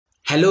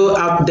Hello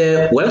out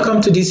there,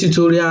 welcome to this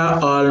tutorial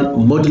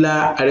on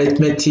modular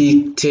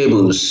arithmetic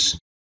tables.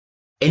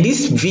 In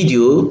this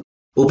video,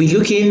 we'll be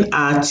looking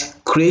at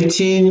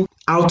creating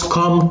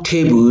outcome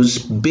tables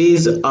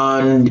based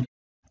on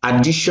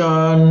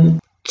addition,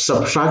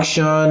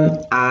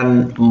 subtraction,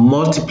 and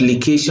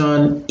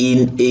multiplication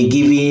in a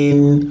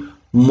given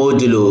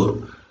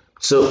modulo.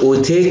 So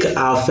we'll take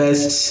our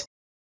first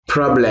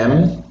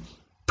problem.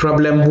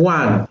 Problem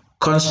 1.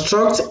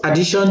 Construct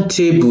addition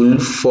table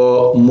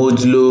for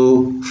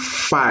modulo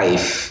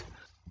 5.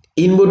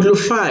 In modulo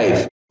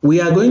 5, we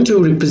are going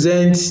to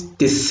represent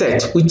the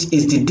set, which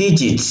is the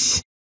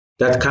digits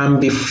that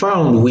can be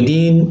found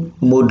within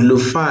modulo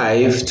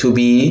 5 to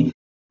be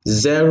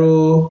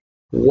 0,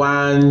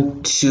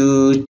 1,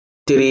 2,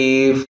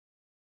 3,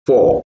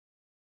 4.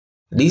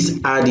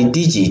 These are the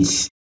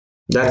digits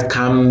that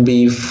can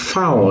be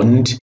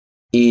found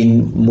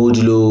in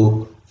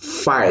modulo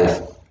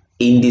 5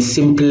 in the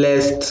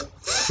simplest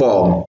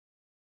form.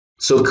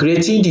 So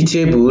creating the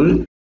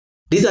table,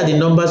 these are the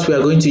numbers we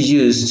are going to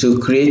use to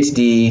create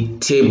the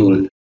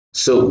table.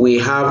 So we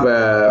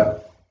have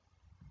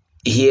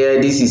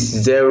here, this is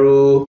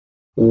 0,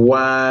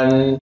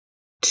 1,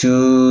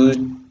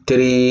 2,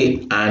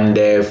 3,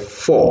 and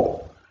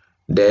 4.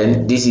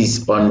 Then this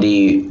is on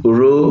the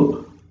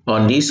row.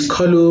 On this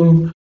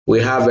column,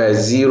 we have a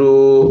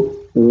 0,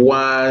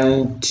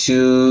 1,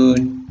 2,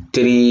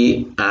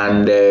 3,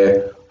 and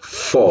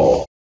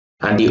 4.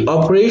 And the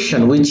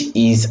operation, which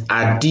is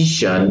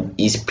addition,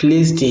 is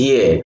placed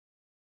here.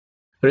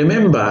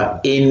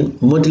 Remember, in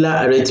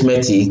modular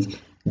arithmetic,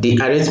 the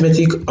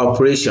arithmetic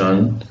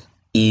operation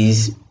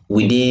is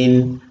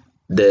within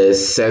the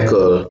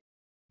circle.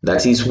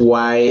 That is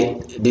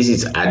why this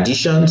is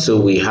addition, so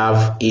we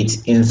have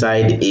it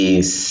inside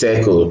a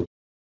circle.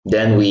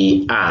 Then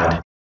we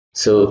add.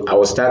 So I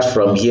will start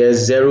from here.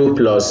 0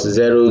 plus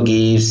 0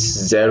 gives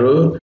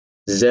 0.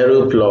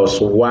 0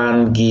 plus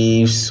 1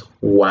 gives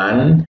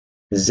 1.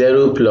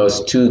 0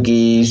 plus 2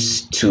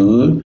 gives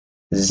 2.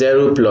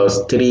 0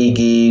 plus 3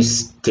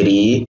 gives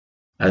 3.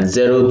 And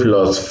 0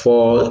 plus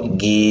 4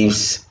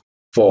 gives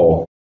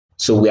 4.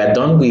 So we are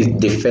done with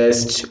the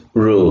first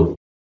row.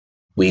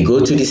 We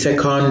go to the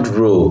second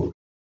row.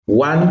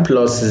 1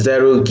 plus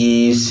 0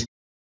 gives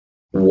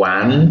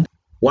 1.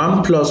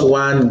 1 plus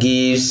 1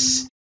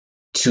 gives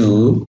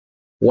 2.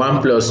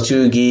 1 plus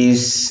 2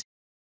 gives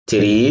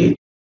 3.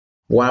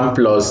 1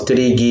 plus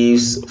 3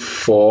 gives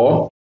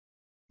 4.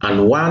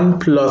 And 1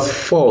 plus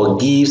 4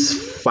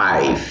 gives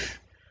 5.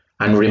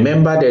 And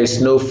remember, there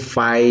is no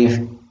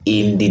 5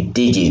 in the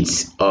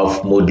digits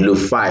of modulo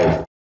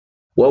 5.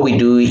 What we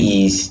do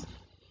is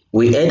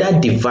we either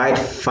divide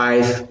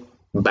 5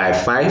 by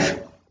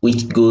 5,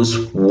 which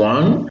goes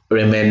 1,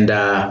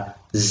 remainder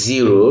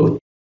 0,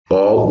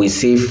 or we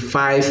say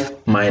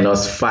 5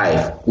 minus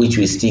 5, which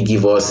will still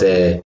give us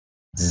a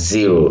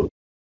 0.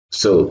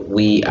 So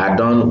we are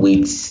done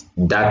with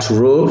that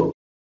row.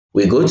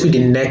 We go to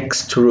the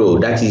next row,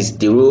 that is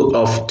the row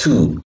of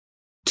 2.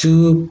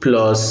 2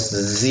 plus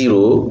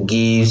 0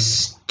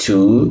 gives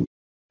 2.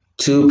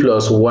 2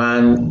 plus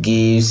 1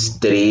 gives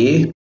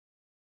 3.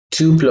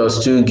 2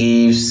 plus 2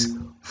 gives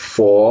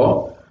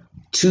 4.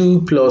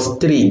 2 plus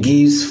 3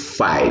 gives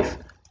 5.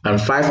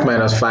 And 5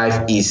 minus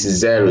 5 is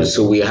 0.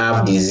 So we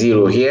have the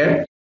 0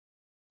 here.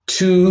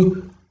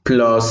 2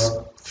 plus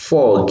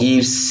 4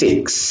 gives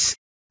 6.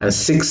 And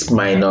 6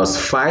 minus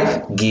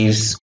 5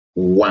 gives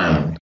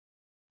 1.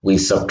 We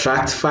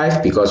subtract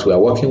 5 because we are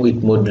working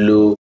with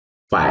modulo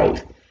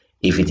 5.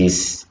 If it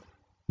is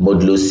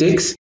modulo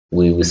 6,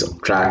 we will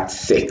subtract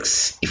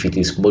 6. If it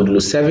is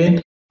modulo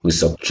 7, we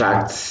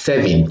subtract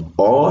 7,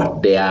 or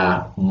they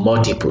are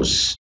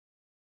multiples.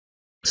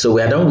 So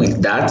we are done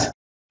with that.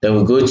 Then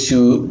we go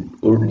to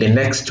the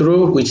next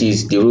row, which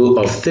is the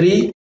row of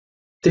 3.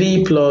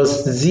 3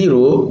 plus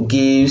 0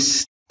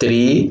 gives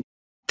 3.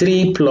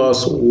 3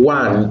 plus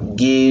 1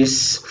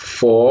 gives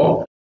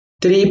 4.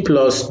 3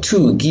 plus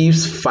 2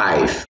 gives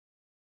 5.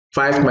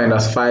 5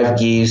 minus 5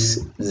 gives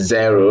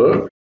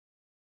 0.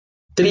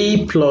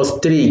 3 plus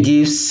 3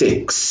 gives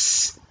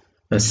 6.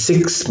 And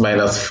 6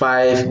 minus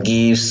 5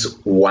 gives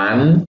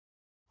 1.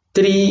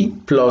 3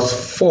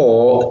 plus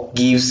 4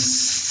 gives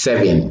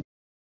 7.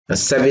 And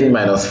 7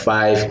 minus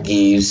 5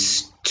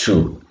 gives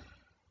 2.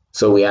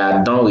 So we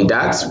are done with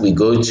that. We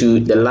go to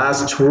the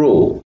last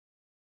row.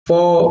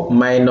 4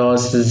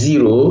 minus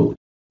 0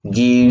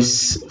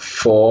 gives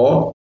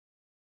 4.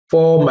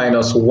 4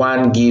 minus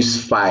 1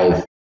 gives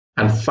 5.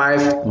 And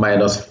 5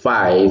 minus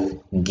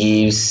 5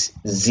 gives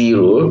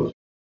 0.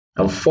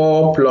 And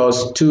 4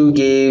 plus 2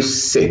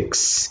 gives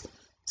 6.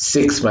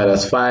 6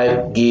 minus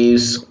 5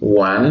 gives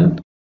 1.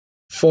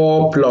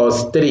 4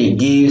 plus 3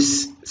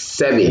 gives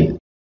 7.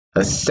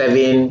 And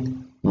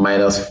 7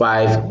 minus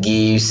 5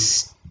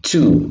 gives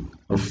 2.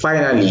 And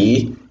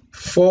finally,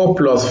 4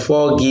 plus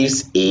 4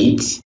 gives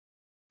 8.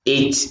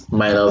 8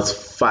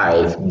 minus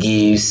 5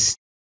 gives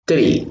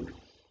 3.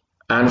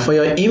 And for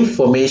your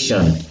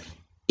information,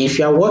 if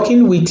you are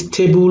working with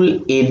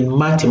table in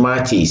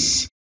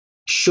mathematics,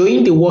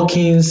 showing the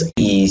workings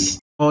is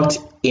not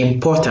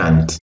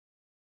important.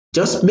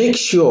 Just make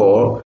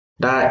sure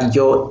that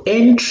your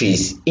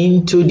entries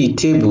into the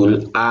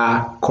table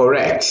are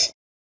correct.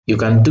 You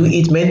can do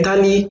it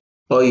mentally,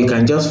 or you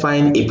can just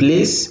find a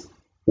place,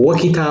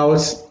 work it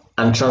out,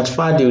 and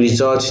transfer the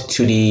result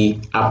to the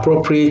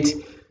appropriate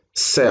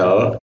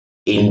cell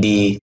in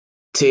the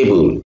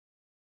table.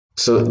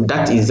 So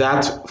that is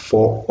that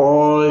for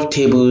all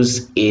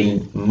tables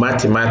in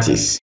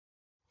mathematics.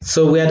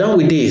 So we are done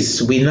with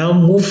this. We now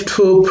move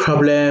to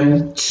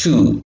problem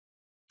 2.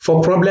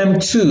 For problem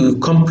 2,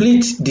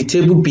 complete the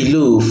table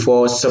below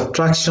for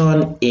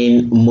subtraction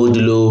in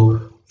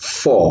modulo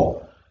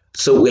 4.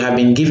 So we have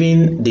been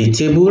given the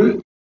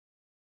table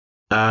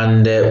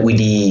and with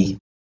the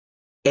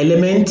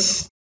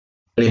elements.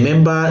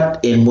 Remember,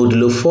 in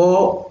modulo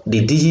 4,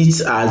 the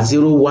digits are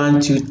 0,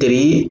 1, 2,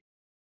 3.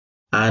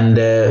 And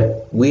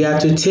we are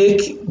to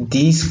take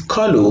this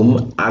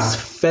column as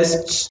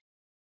first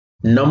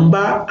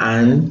number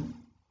and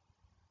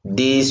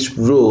this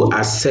row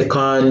as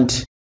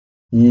second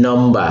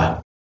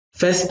number.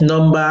 First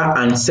number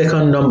and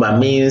second number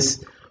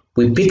means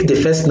we pick the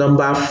first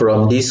number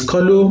from this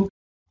column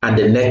and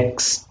the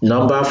next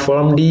number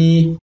from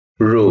the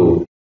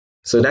row.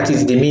 So that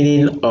is the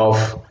meaning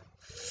of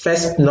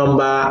first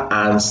number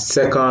and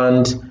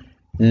second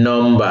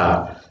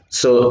number.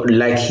 So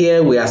like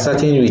here we are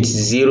starting with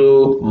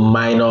 0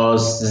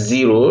 minus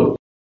 0.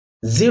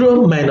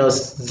 0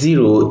 minus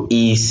 0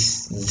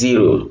 is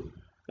 0.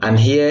 And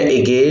here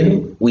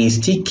again we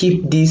still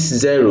keep this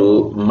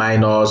 0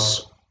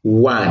 minus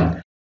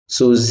 1.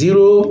 So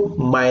 0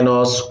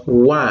 minus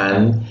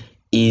 1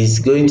 is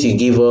going to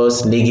give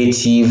us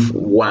negative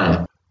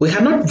 1. We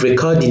cannot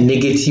record the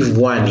negative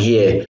 1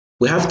 here.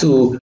 We have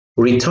to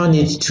return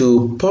it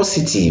to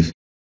positive.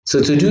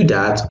 So to do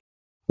that,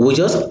 we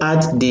just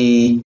add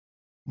the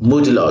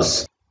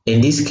modulus.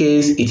 In this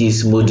case, it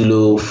is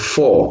modulo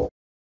 4.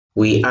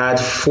 We add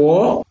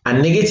 4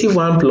 and negative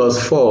 1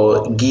 plus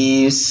 4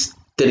 gives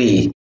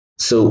 3.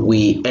 So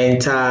we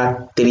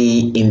enter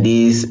 3 in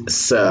this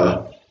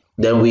cell.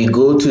 Then we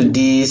go to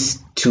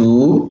this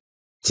 2,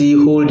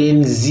 still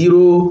holding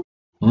 0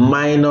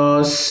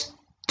 minus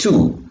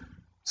 2.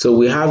 So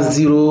we have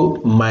 0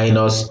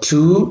 minus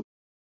 2.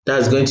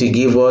 That's going to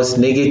give us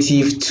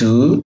negative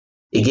 2.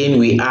 Again,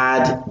 we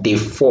add the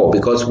 4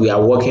 because we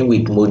are working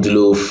with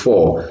modulo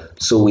 4.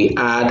 So we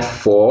add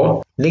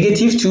 4.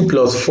 Negative 2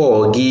 plus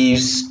 4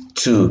 gives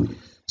 2.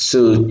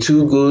 So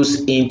 2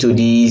 goes into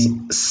this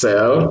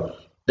cell.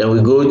 Then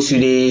we go to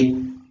the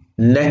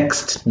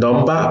next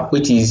number,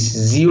 which is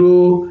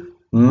 0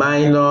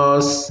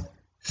 minus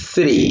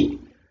 3.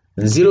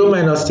 0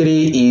 minus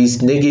 3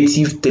 is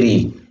negative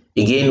 3.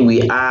 Again,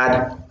 we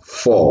add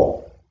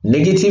 4.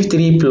 Negative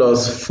 3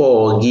 plus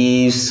 4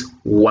 gives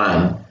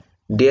 1.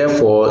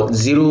 Therefore,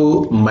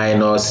 0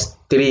 minus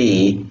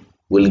 3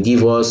 will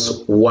give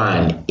us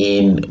 1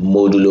 in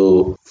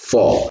modulo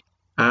 4.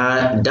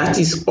 And that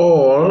is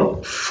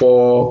all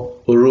for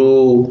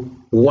row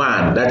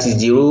 1. That is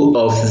the row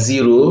of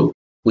 0.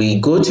 We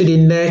go to the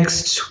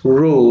next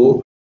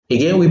row.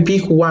 Again, we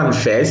pick 1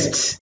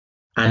 first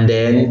and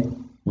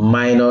then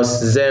minus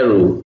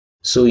 0.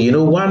 So you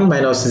know 1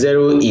 minus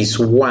 0 is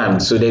 1.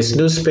 So there's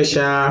no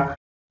special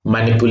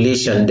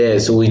manipulation there.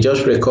 So we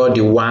just record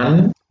the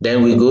 1.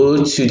 Then we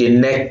go to the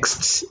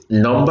next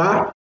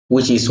number,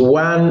 which is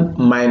 1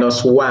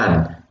 minus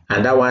 1.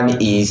 And that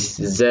one is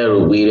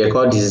 0. We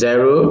record the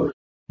 0.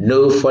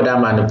 No further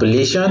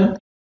manipulation.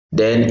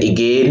 Then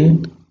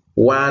again,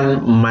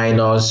 1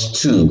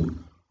 minus 2.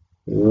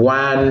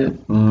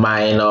 1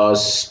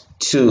 minus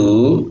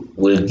 2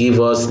 will give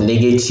us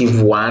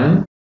negative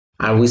 1.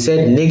 And we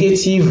said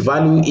negative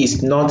value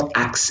is not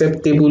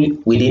acceptable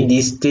within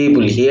this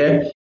table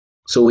here.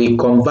 So we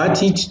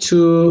convert it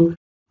to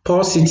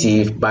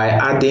positive by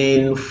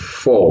adding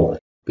 4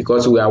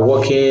 because we are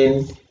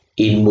working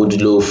in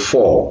modulo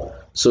 4.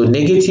 So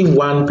negative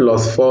 1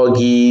 plus 4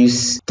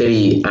 gives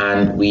 3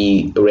 and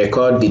we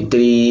record the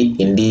 3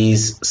 in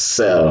this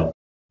cell.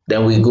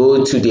 Then we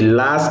go to the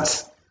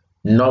last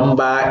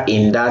number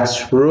in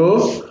that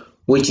row,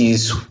 which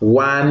is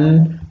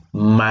 1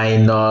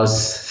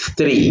 minus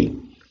 3.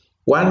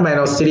 1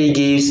 minus 3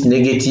 gives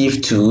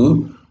negative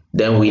 2.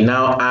 Then we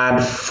now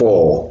add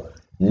 4.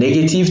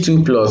 Negative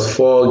 2 plus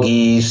 4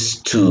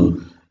 gives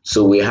 2.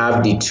 So we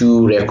have the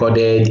 2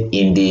 recorded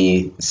in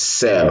the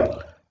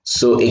cell.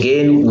 So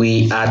again,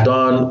 we are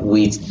done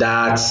with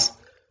that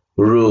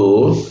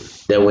row.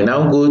 Then we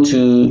now go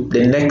to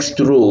the next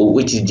row,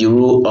 which is the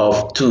row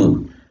of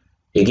 2.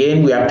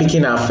 Again, we are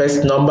picking our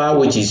first number,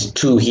 which is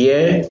 2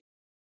 here.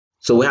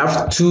 So we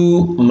have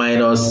 2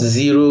 minus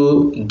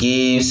 0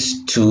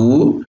 gives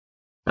 2.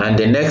 And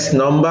the next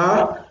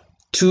number,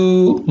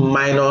 2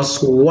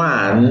 minus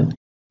 1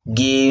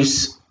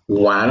 gives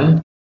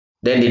 1.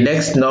 Then the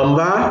next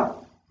number,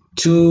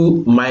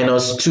 2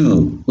 minus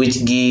 2,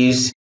 which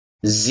gives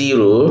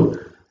 0.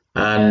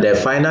 And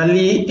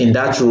finally, in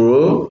that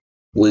row,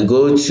 we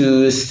go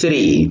to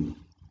 3.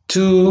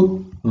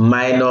 2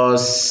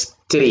 minus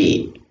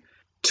 3.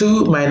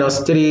 2 minus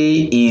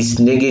 3 is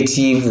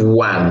negative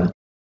 1.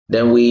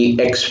 Then we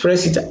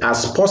express it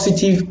as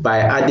positive by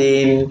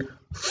adding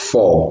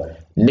 4.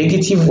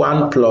 Negative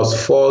 1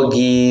 plus 4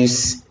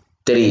 gives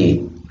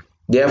 3.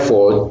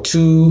 Therefore,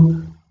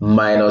 2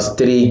 minus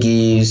 3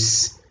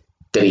 gives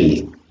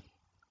 3.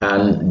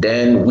 And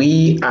then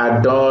we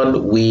are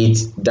done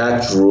with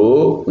that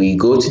row. We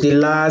go to the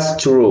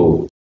last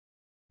row.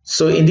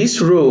 So in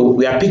this row,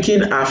 we are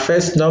picking our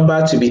first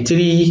number to be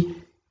 3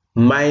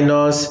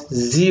 minus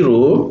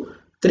 0.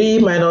 3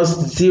 minus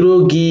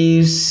 0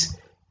 gives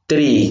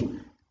 3.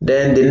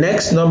 Then the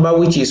next number,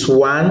 which is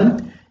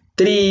 1,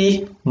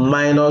 3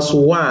 minus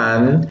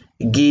 1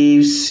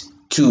 gives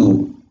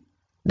 2.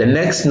 The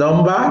next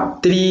number,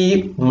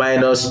 3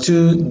 minus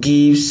 2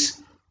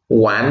 gives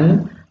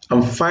 1.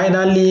 And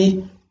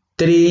finally,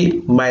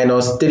 3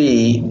 minus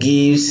 3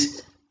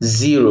 gives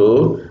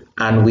 0.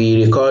 And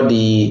we record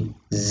the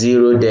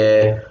 0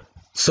 there.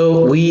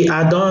 So we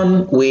are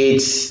done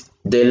with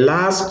the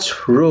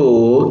last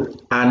row,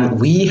 and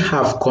we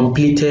have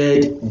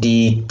completed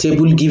the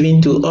table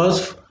given to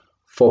us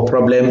for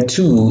problem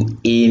 2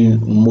 in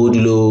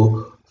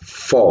modulo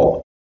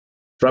 4.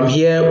 From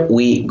here,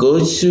 we go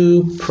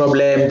to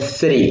problem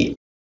 3.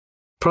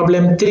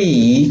 Problem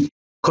 3,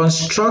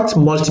 construct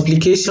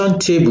multiplication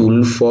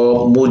table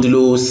for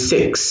modulo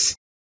 6.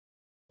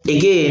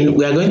 Again,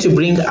 we are going to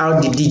bring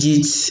out the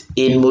digits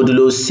in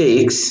modulo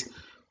 6,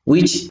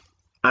 which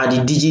are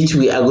the digits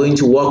we are going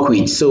to work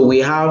with. So we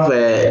have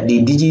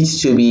the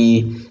digits to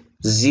be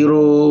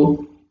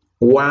 0,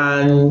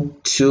 1,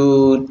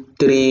 2,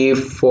 3,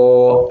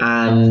 4,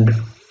 and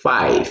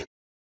 5.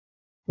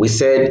 We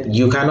said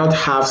you cannot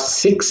have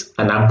 6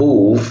 and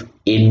above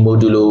in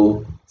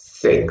modulo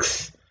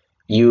 6.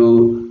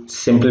 You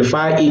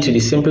simplify it to the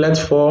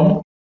simplest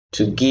form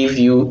to give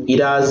you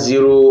either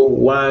 0,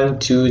 1,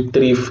 2,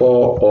 3,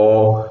 4,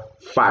 or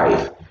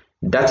 5.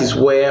 That is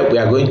where we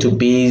are going to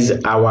base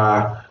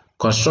our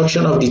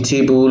construction of the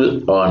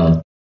table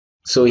on.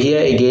 So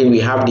here again we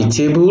have the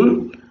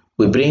table.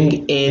 We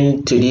bring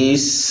into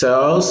these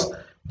cells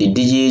the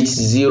digits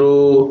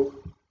 0,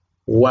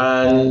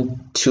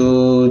 1,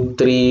 2,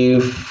 3,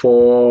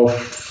 4,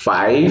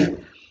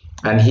 5.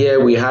 And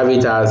here we have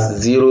it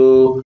as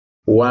 0,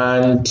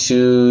 1,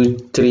 2,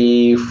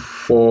 3,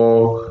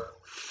 4,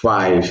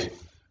 5.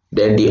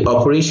 Then the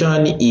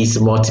operation is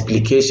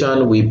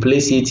multiplication. We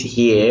place it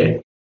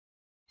here.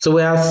 So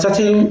we are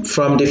starting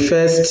from the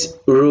first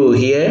row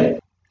here,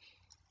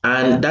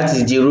 and that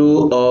is the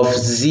row of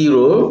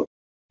 0.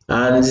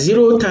 And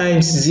 0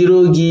 times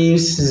 0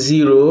 gives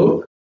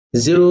 0.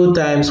 0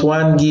 times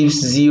 1 gives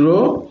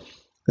 0.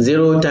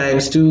 0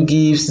 times 2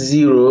 gives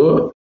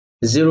 0.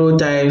 0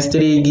 times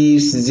 3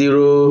 gives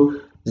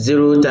 0.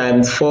 0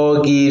 times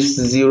 4 gives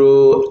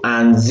 0.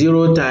 And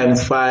 0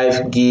 times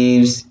 5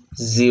 gives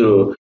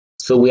 0.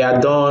 So we are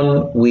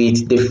done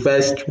with the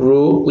first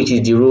row, which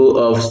is the row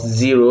of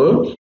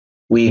 0.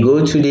 We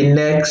go to the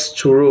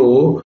next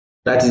row,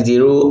 that is the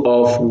row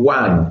of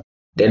 1.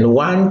 Then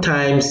 1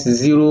 times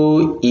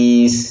 0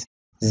 is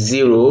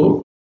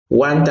 0.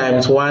 1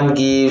 times 1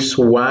 gives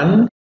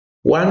 1.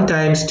 1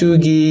 times 2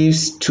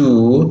 gives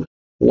 2.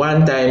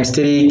 1 times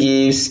 3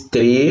 gives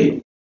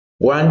 3.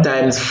 1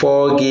 times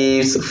 4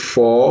 gives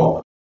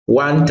 4.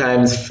 1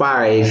 times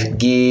 5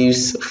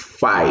 gives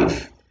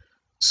 5.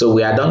 So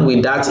we are done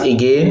with that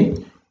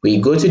again. We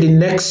go to the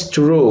next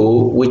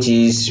row, which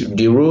is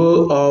the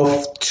row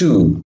of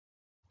 2.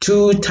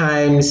 2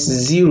 times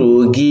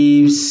 0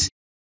 gives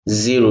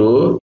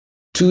 0.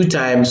 2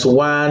 times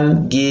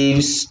 1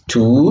 gives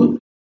 2.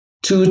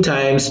 2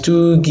 times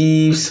 2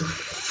 gives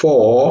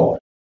 4.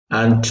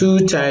 And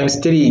 2 times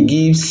 3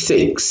 gives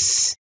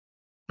 6.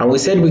 And we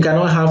said we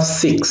cannot have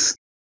 6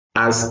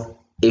 as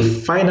a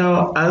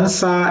final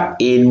answer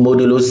in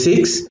modulo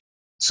 6.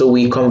 So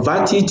we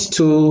convert it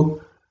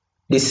to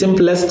the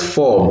simplest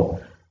form.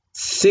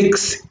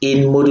 6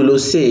 in modulo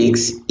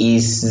 6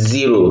 is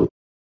 0.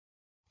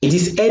 It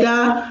is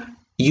either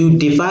you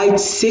divide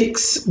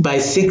 6 by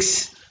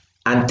 6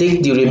 and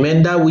take the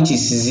remainder, which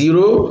is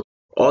 0,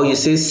 or you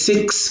say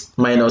 6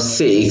 minus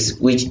 6,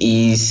 which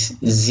is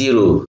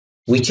 0.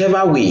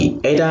 Whichever way,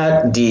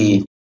 either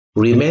the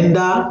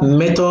remainder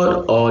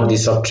method or the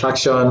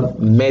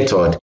subtraction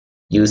method,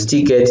 you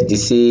still get the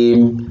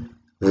same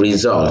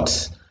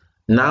result.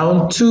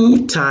 Now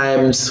 2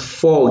 times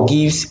 4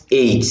 gives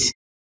 8.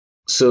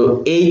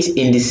 So 8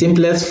 in the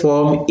simplest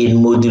form in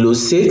modulo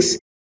 6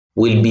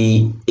 will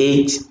be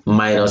 8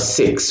 minus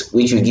 6,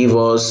 which will give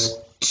us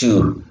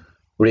 2.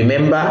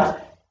 Remember,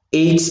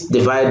 8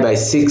 divided by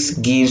 6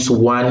 gives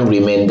 1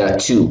 remainder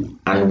 2,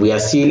 and we are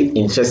still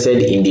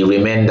interested in the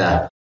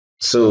remainder.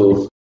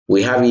 So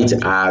we have it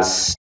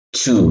as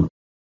 2.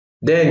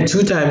 Then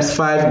 2 times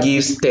 5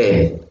 gives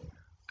 10,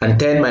 and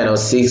 10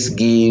 minus 6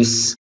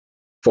 gives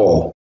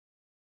 4.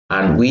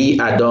 And we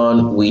are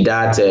done with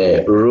that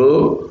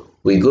row.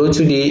 We go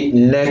to the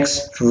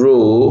next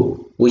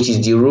row, which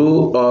is the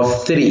row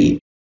of 3.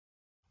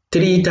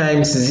 3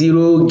 times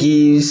 0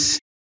 gives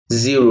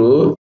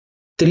 0.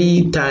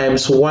 3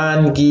 times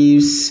 1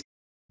 gives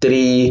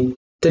 3.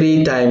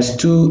 3 times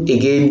 2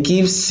 again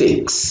gives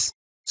 6.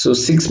 So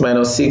 6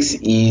 minus 6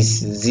 is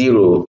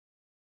 0.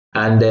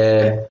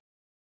 And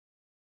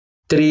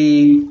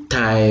 3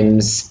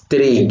 times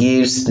 3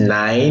 gives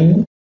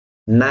 9.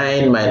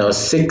 9 minus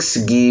 6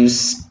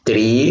 gives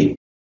 3.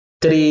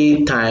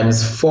 3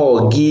 times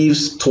 4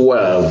 gives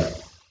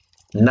 12.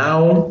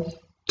 Now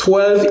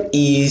 12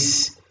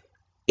 is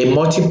a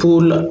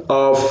multiple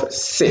of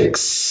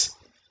 6.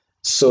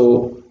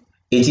 So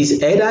it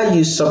is either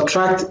you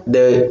subtract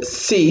the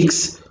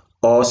 6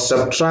 or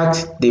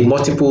subtract the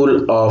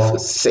multiple of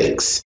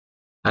 6.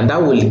 And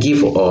that will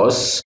give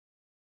us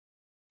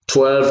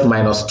 12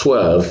 minus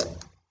 12,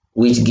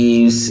 which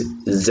gives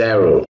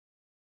 0.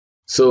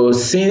 So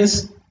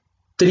since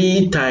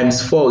 3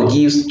 times 4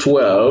 gives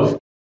 12,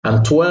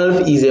 and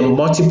 12 is a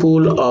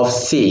multiple of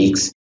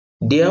 6,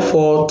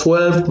 therefore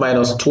 12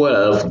 minus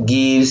 12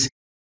 gives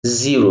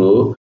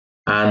 0,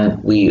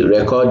 and we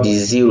record the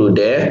 0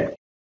 there.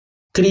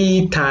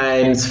 3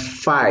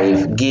 times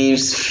 5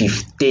 gives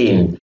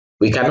 15.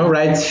 We cannot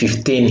write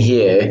 15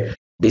 here.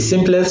 The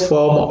simplest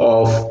form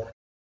of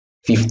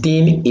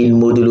 15 in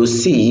modulo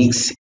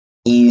 6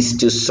 is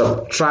to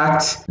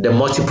subtract the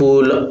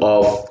multiple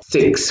of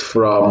 6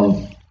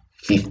 from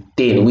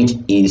 15, which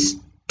is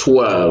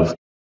 12.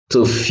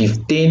 So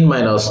 15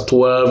 minus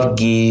 12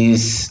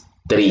 gives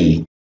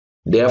 3.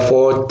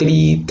 Therefore,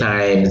 3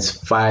 times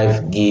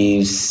 5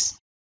 gives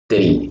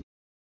 3.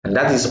 And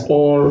that is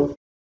all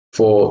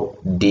for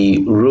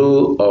the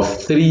row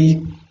of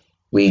 3.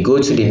 We go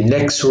to the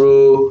next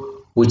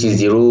row, which is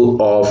the row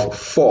of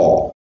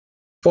 4.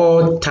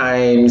 4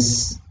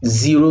 times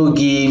 0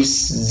 gives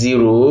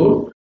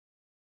 0.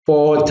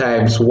 4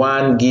 times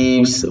 1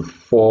 gives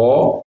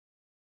 4.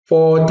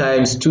 4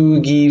 times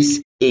 2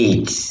 gives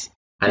 8.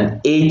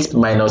 And 8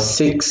 minus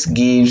 6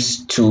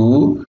 gives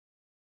 2.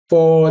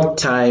 4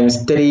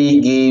 times 3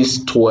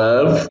 gives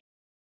 12.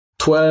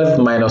 12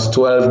 minus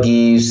 12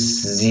 gives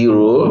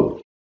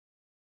 0.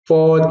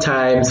 4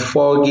 times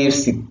 4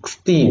 gives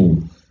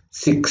 16.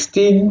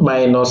 16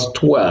 minus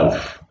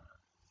 12.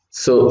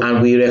 So,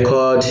 and we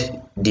record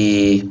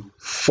the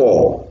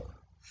 4.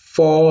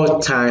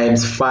 4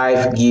 times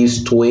 5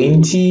 gives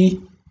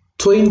 20.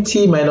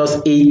 20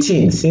 minus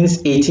 18.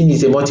 Since 18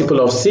 is a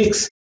multiple of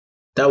 6,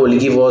 that will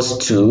give us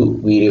 2.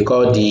 We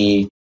record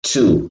the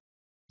 2.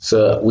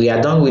 So we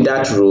are done with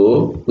that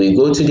row. We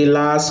go to the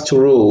last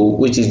row,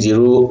 which is the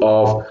row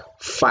of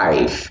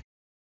 5.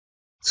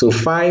 So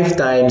 5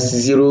 times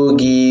 0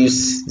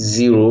 gives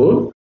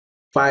 0.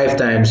 5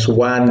 times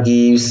 1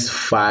 gives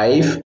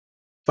 5.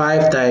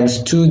 5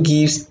 times 2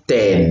 gives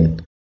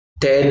 10.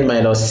 10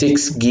 minus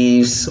 6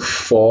 gives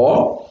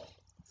 4.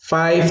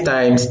 5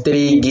 times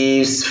 3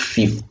 gives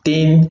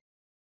 15.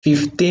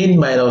 15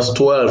 minus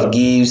 12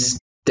 gives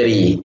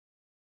 3.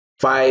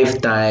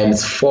 5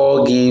 times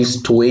 4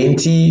 gives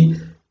 20.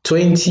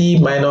 20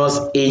 minus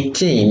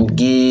 18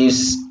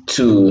 gives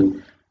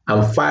 2.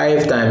 And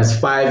 5 times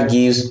 5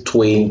 gives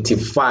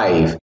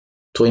 25.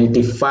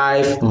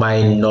 25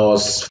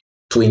 minus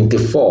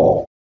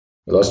 24.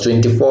 Because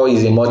 24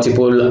 is a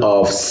multiple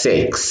of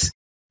 6.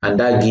 And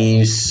that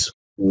gives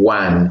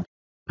 1.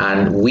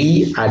 And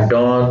we are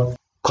done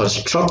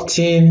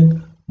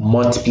constructing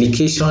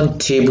multiplication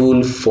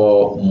table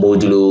for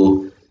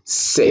modulo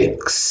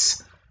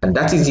 6. And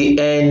that is the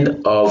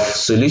end of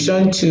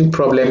solution to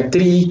problem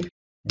 3.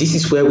 This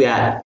is where we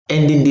are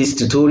ending this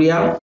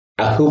tutorial.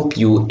 I hope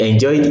you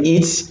enjoyed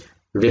it.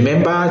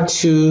 Remember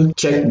to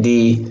check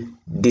the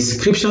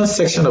description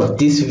section of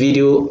this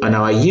video on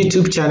our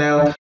YouTube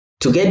channel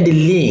to get the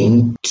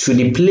link to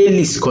the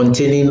playlist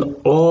containing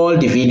all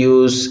the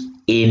videos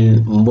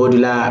in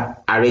modular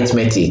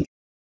arithmetic.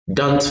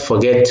 Don't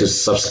forget to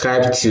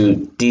subscribe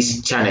to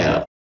this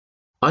channel.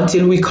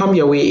 Until we come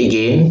your way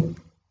again,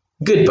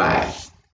 goodbye.